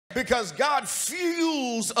Because God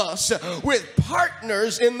fuels us with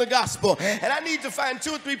partners in the gospel. And I need to find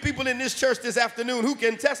 2 or 3 people in this church this afternoon who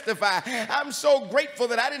can testify. I'm so grateful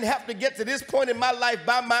that I didn't have to get to this point in my life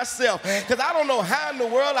by myself, because I don't know how in the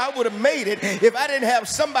world I would have made it if I didn't have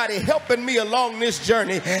somebody helping me along this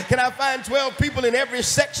journey. Can I find 12 people in every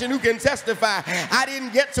section who can testify? I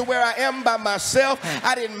didn't get to where I am by myself.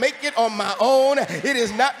 I didn't make it on my own. It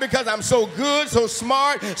is not because I'm so good, so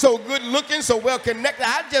smart, so good looking, so well connected.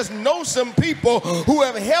 I just know some people who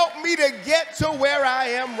have helped me to get to where I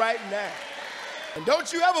am right now. And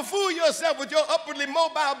don't you ever fool yourself with your upwardly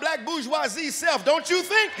mobile black bourgeoisie self. Don't you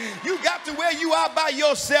think you got to where you are by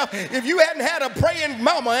yourself if you hadn't had a praying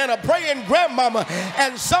mama and a praying grandmama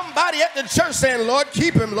and somebody at the church saying, Lord,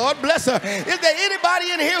 keep him, Lord, bless her. Is there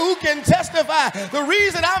anybody in here who can testify? The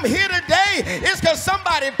reason I'm here today is because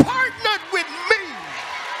somebody partnered with me.